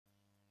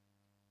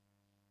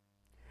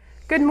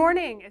Good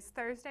morning. It's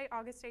Thursday,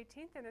 August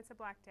 18th, and it's a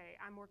black day.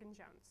 I'm Morgan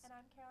Jones. And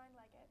I'm Caroline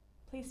Leggett.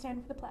 Please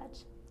stand for the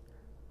pledge.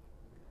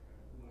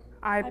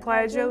 I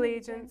pledge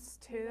allegiance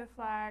to the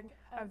flag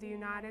of the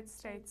United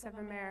States of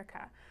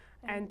America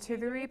and to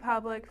the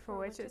republic for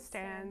which it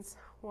stands,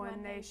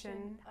 one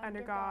nation,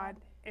 under God,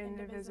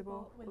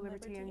 indivisible, with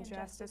liberty and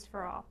justice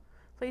for all.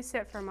 Please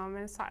sit for a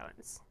moment of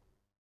silence.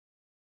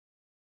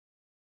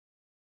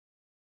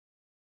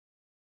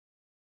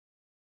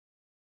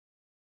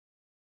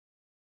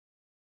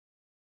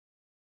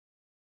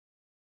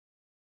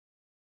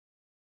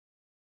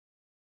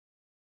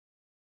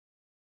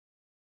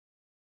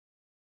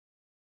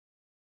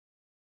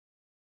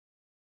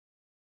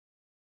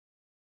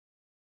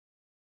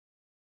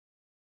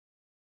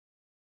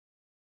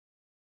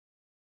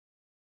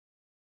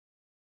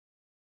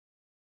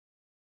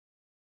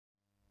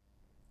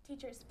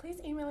 Teachers,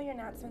 please email your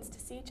announcements to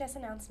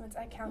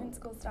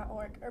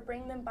chsannouncements@calhounschools.org or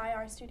bring them by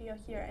our studio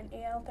here in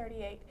AL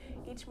 38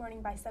 each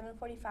morning by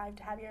 7:45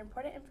 to have your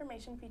important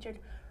information featured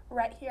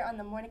right here on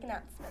the morning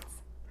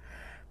announcements.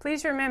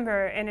 Please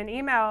remember in an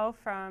email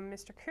from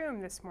Mr.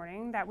 Coombe this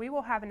morning that we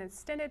will have an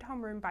extended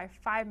homeroom by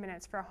 5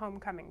 minutes for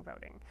homecoming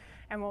voting,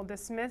 and we'll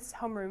dismiss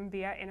homeroom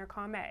via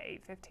intercom at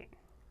 8:15.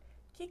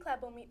 Key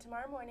Club will meet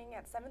tomorrow morning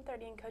at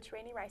 7:30 in Coach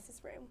Rainey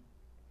Rice's room.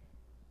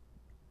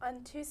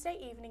 On Tuesday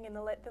evening,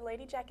 the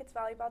Lady Jackets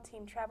volleyball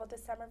team traveled to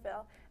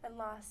Somerville and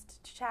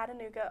lost to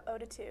Chattanooga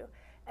 0-2,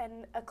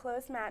 and a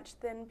close match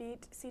then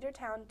beat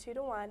Cedartown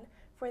 2-1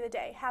 for the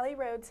day. Hallie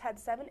Rhodes had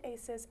 7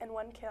 aces and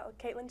 1 kill.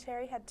 Caitlin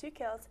Cherry had 2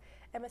 kills.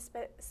 Emma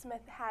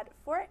Smith had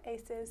 4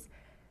 aces.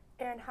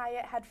 Erin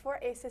Hyatt had 4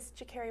 aces.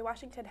 Jakari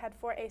Washington had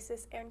 4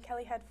 aces. Erin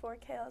Kelly had 4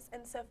 kills,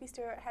 and Sophie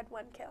Stewart had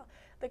 1 kill.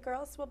 The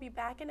girls will be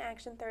back in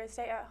action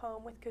Thursday at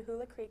home with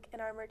Kahula Creek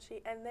in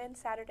Armurchie, and then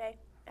Saturday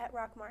at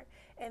Rockmart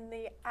in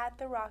the At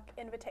the Rock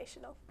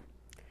Invitational.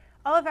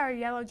 All of our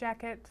Yellow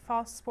Jacket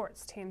fall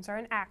sports teams are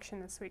in action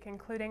this week,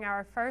 including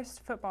our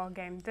first football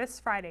game this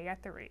Friday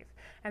at the Reef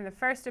and the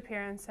first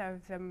appearance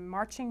of the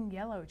Marching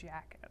Yellow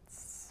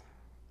Jackets.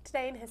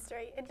 Today in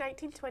history, in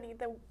 1920,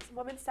 the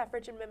Women's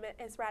Suffrage Amendment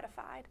is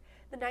ratified.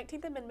 The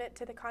 19th Amendment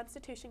to the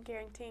Constitution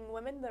guaranteeing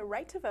women the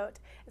right to vote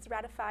is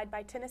ratified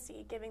by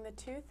Tennessee, giving the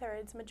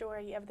 2/3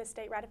 majority of the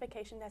state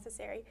ratification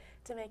necessary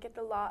to make it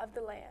the law of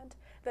the land.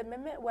 The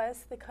amendment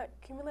was the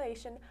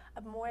accumulation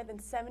of more than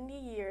 70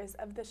 years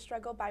of the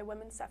struggle by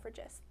women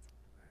suffragists.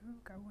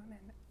 Ooh, go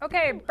women.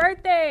 Okay,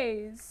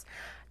 birthdays.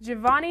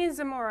 Giovanni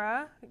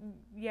Zamora,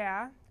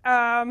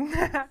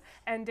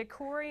 and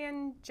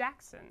Decorian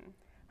Jackson.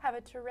 Have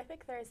a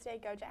terrific Thursday.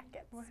 Go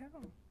Jackets.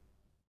 Woohoo.